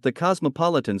said that the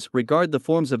cosmopolitans regard the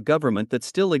forms of government that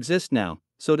still exist now,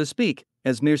 so to speak,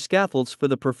 as mere scaffolds for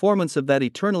the performance of that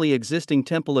eternally existing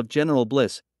temple of general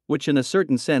bliss, which in a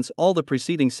certain sense all the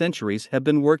preceding centuries have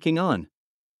been working on.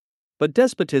 But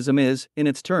despotism is, in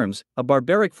its terms, a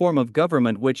barbaric form of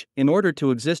government which, in order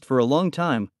to exist for a long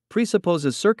time,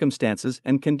 presupposes circumstances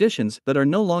and conditions that are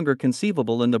no longer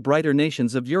conceivable in the brighter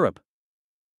nations of Europe.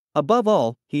 Above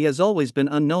all, he has always been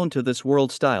unknown to this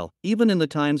world style, even in the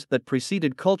times that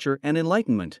preceded culture and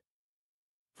enlightenment.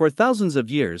 For thousands of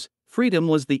years, freedom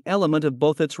was the element of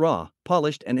both its raw,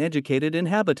 polished, and educated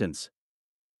inhabitants.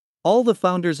 All the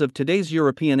founders of today's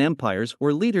European empires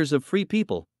were leaders of free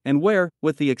people, and where,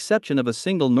 with the exception of a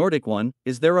single Nordic one,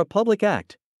 is there a public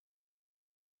act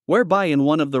whereby in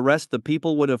one of the rest the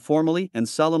people would have formally and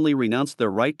solemnly renounced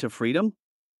their right to freedom?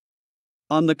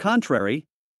 On the contrary,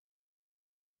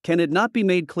 can it not be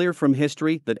made clear from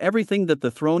history that everything that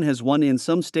the throne has won in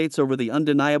some states over the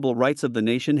undeniable rights of the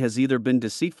nation has either been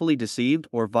deceitfully deceived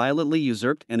or violently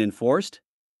usurped and enforced?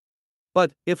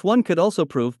 But, if one could also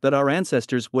prove that our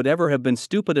ancestors would ever have been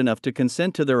stupid enough to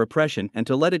consent to their oppression and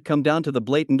to let it come down to the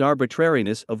blatant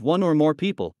arbitrariness of one or more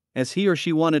people, as he or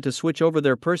she wanted to switch over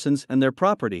their persons and their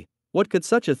property, what could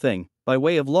such a thing, by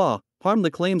way of law, harm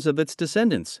the claims of its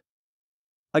descendants?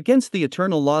 Against the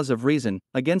eternal laws of reason,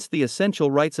 against the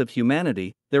essential rights of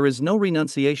humanity, there is no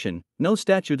renunciation, no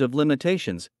statute of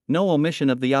limitations, no omission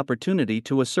of the opportunity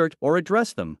to assert or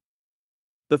address them.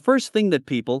 The first thing that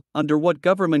people, under what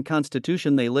government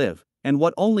constitution they live, and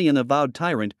what only an avowed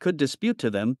tyrant could dispute to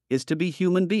them, is to be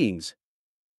human beings.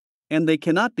 And they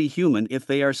cannot be human if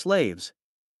they are slaves.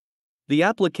 The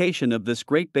application of this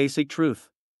great basic truth,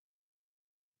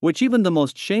 which even the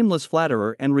most shameless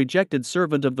flatterer and rejected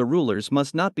servant of the rulers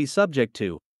must not be subject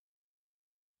to,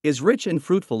 is rich and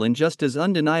fruitful in just as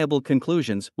undeniable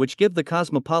conclusions which give the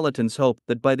cosmopolitans hope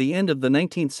that by the end of the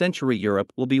 19th century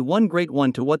Europe will be one great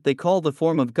one to what they call the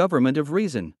form of government of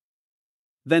reason.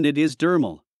 Then it is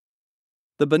dermal.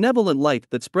 The benevolent light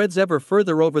that spreads ever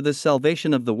further over this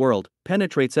salvation of the world,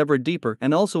 penetrates ever deeper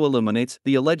and also illuminates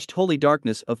the alleged holy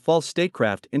darkness of false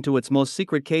statecraft into its most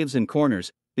secret caves and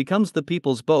corners, becomes the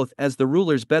people's both as the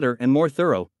rulers better and more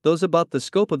thorough, those about the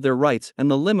scope of their rights and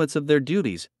the limits of their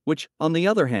duties, which, on the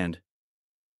other hand,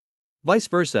 vice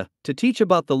versa, to teach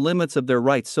about the limits of their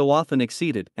rights so often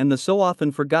exceeded and the so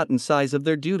often forgotten size of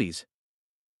their duties.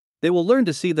 They will learn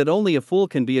to see that only a fool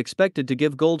can be expected to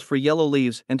give gold for yellow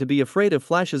leaves and to be afraid of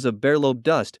flashes of bare-lobed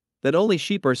dust, that only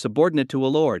sheep are subordinate to a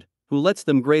lord, who lets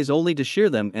them graze only to shear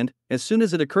them and, as soon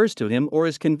as it occurs to him or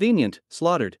is convenient,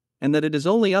 slaughtered, and that it is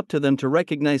only up to them to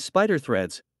recognize spider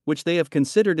threads, which they have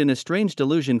considered in a strange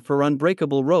delusion for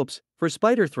unbreakable ropes, for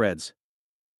spider threads.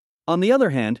 On the other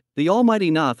hand, the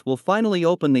Almighty Noth will finally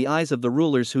open the eyes of the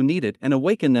rulers who need it and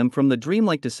awaken them from the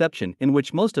dreamlike deception in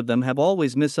which most of them have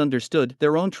always misunderstood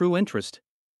their own true interest.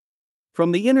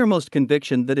 From the innermost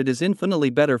conviction that it is infinitely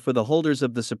better for the holders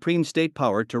of the supreme state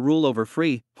power to rule over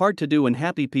free, hard-to-do and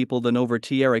happy people than over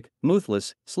tiaric,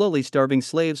 mouthless, slowly starving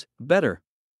slaves, better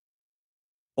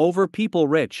over people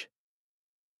rich,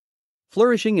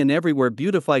 flourishing in everywhere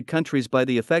beautified countries by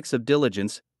the effects of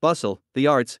diligence, bustle, the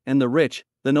arts, and the rich,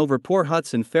 than over poor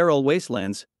huts and feral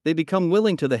wastelands. They become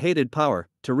willing to the hated power,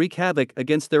 to wreak havoc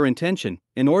against their intention,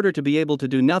 in order to be able to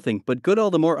do nothing but good all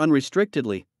the more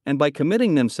unrestrictedly, and by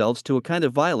committing themselves to a kind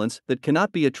of violence that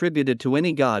cannot be attributed to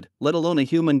any god, let alone a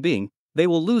human being, they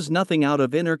will lose nothing out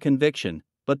of inner conviction,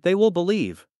 but they will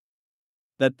believe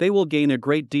that they will gain a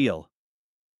great deal.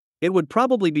 It would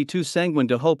probably be too sanguine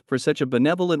to hope for such a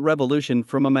benevolent revolution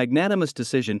from a magnanimous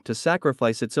decision to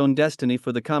sacrifice its own destiny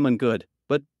for the common good,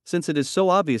 but, since it is so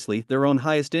obviously their own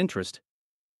highest interest,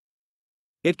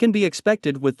 it can be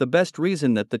expected with the best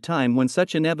reason that the time when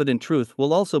such an evident truth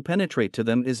will also penetrate to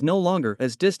them is no longer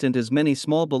as distant as many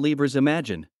small believers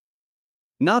imagine.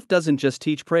 Noth doesn't just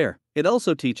teach prayer, it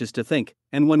also teaches to think,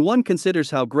 and when one considers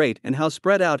how great and how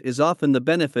spread out is often the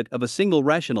benefit of a single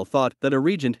rational thought that a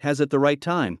regent has at the right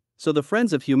time, so the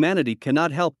friends of humanity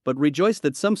cannot help but rejoice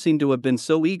that some seem to have been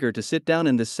so eager to sit down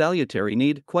in this salutary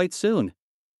need quite soon.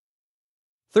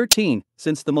 13.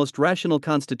 Since the most rational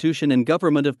constitution and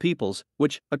government of peoples,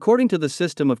 which, according to the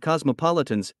system of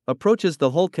cosmopolitans, approaches the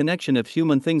whole connection of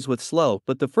human things with slow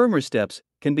but the firmer steps,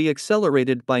 can be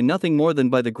accelerated by nothing more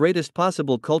than by the greatest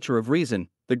possible culture of reason,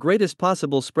 the greatest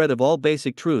possible spread of all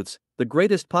basic truths, the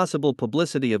greatest possible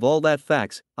publicity of all that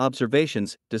facts,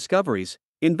 observations, discoveries,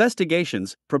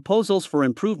 investigations, proposals for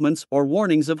improvements or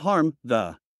warnings of harm,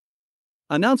 the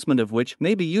announcement of which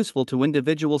may be useful to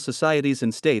individual societies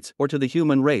and states or to the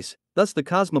human race. Thus the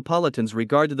cosmopolitans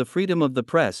regard the freedom of the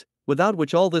press, without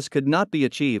which all this could not be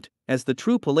achieved, as the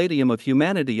true palladium of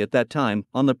humanity at that time,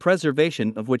 on the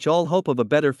preservation of which all hope of a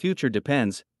better future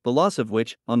depends, the loss of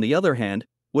which, on the other hand,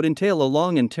 would entail a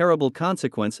long and terrible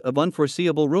consequence of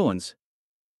unforeseeable ruins.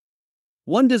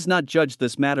 One does not judge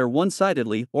this matter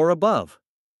one-sidedly or above.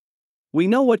 We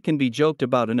know what can be joked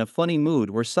about in a funny mood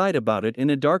or sighed about it in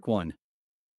a dark one.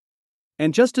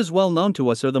 And just as well known to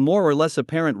us are the more or less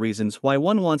apparent reasons why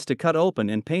one wants to cut open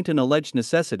and paint an alleged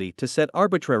necessity to set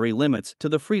arbitrary limits to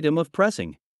the freedom of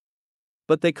pressing.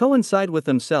 But they coincide with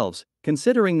themselves,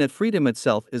 considering that freedom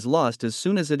itself is lost as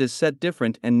soon as it is set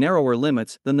different and narrower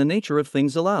limits than the nature of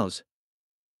things allows.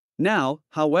 Now,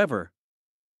 however,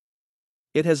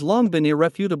 it has long been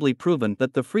irrefutably proven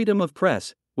that the freedom of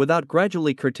press, without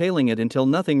gradually curtailing it until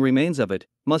nothing remains of it,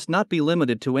 must not be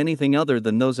limited to anything other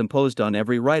than those imposed on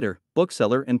every writer,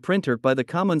 bookseller, and printer by the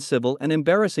common civil and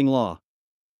embarrassing law.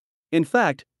 In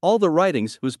fact, all the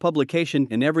writings whose publication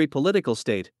in every political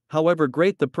state, however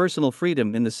great the personal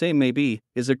freedom in the same may be,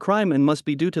 is a crime and must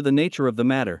be due to the nature of the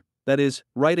matter, that is,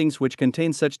 writings which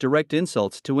contain such direct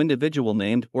insults to individual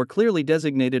named or clearly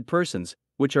designated persons,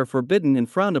 which are forbidden and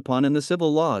frowned upon in the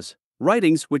civil laws.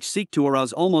 Writings which seek to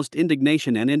arouse almost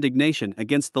indignation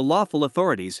against the lawful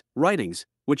authorities, writings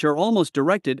which are almost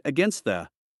directed against the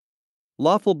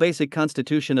lawful basic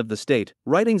constitution of the state,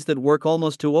 writings that work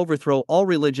almost to overthrow all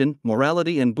religion,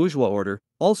 morality, and bourgeois order.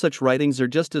 All such writings are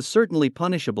just as certainly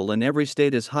punishable in every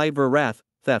state as wrath,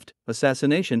 theft,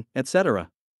 assassination,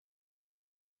 etc.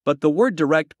 But the word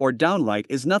direct or downright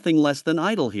is nothing less than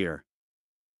idle here.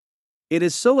 It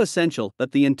is so essential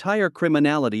that the entire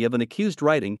criminality of an accused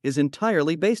writing is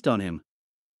entirely based on him.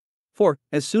 For,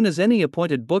 as soon as any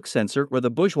appointed book censor or the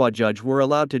bourgeois judge were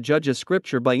allowed to judge a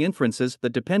scripture by inferences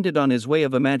that depended on his way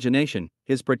of imagination,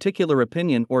 his particular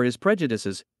opinion or his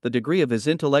prejudices, the degree of his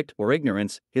intellect or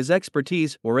ignorance, his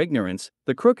expertise or ignorance,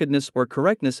 the crookedness or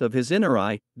correctness of his inner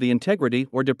eye, the integrity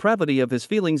or depravity of his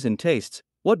feelings and tastes,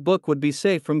 what book would be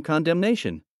safe from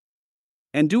condemnation?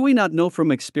 And do we not know from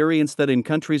experience that in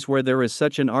countries where there is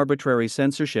such an arbitrary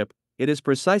censorship, it is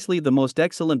precisely the most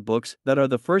excellent books that are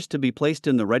the first to be placed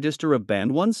in the register of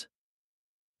banned ones?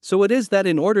 So it is that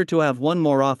in order to have one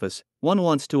more office, one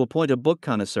wants to appoint a book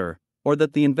connoisseur, or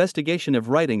that the investigation of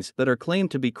writings that are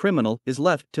claimed to be criminal is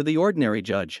left to the ordinary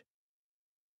judge.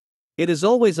 It is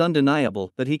always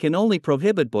undeniable that he can only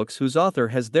prohibit books whose author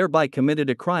has thereby committed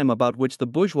a crime about which the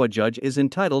bourgeois judge is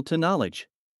entitled to knowledge.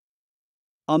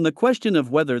 On the question of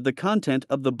whether the content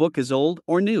of the book is old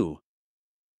or new,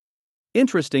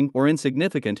 interesting or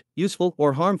insignificant, useful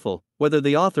or harmful, whether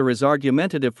the author is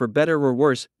argumentative for better or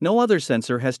worse, no other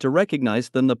censor has to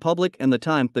recognize than the public and the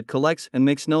time that collects and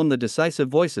makes known the decisive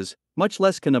voices. Much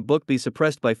less can a book be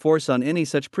suppressed by force on any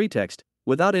such pretext,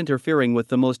 without interfering with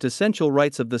the most essential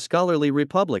rights of the scholarly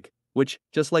republic, which,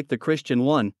 just like the Christian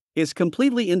one, is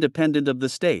completely independent of the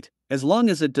state, as long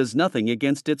as it does nothing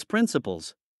against its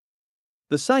principles.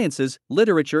 The sciences,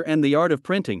 literature, and the art of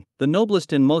printing, the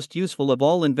noblest and most useful of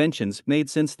all inventions made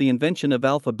since the invention of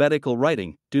alphabetical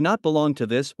writing, do not belong to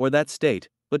this or that state,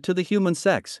 but to the human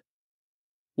sex.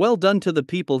 Well done to the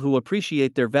people who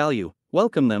appreciate their value,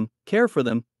 welcome them, care for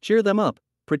them, cheer them up,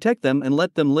 protect them, and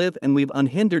let them live and weave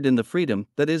unhindered in the freedom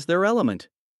that is their element.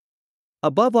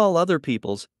 Above all other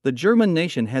peoples, the German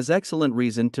nation has excellent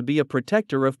reason to be a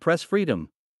protector of press freedom.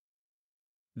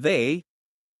 They,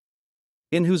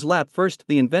 in whose lap first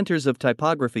the inventors of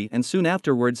typography and soon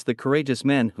afterwards the courageous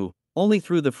men who, only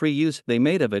through the free use they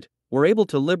made of it, were able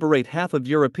to liberate half of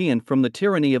European from the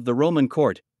tyranny of the Roman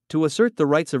court, to assert the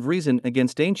rights of reason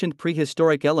against ancient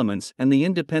prehistoric elements and the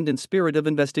independent spirit of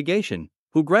investigation,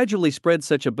 who gradually spread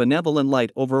such a benevolent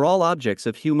light over all objects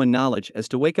of human knowledge as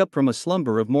to wake up from a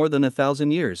slumber of more than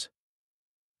 1,000 years.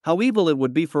 How evil it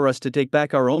would be for us to take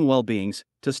back our own well-beings,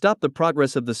 to stop the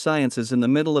progress of the sciences in the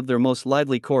middle of their most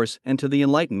lively course, and to the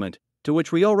Enlightenment, to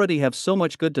which we already have so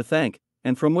much good to thank,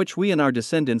 and from which we and our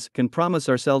descendants can promise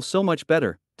ourselves so much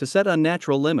better, to set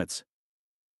unnatural limits.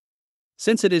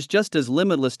 Since it is just as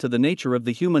limitless to the nature of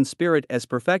the human spirit as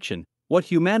perfection, what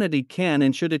humanity can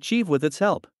and should achieve with its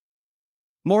help.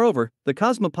 Moreover, the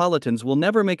cosmopolitans will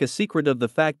never make a secret of the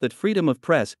fact that freedom of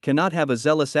press cannot have a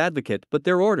zealous advocate but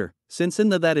their order, since in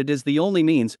that it is the only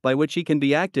means by which he can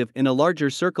be active in a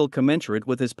larger circle commensurate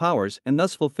with his powers and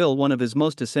thus fulfill one of his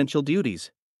most essential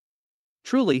duties.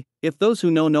 Truly, if those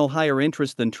who know no higher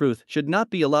interest than truth should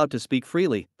not be allowed to speak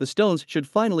freely, the stones should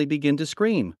finally begin to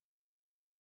scream.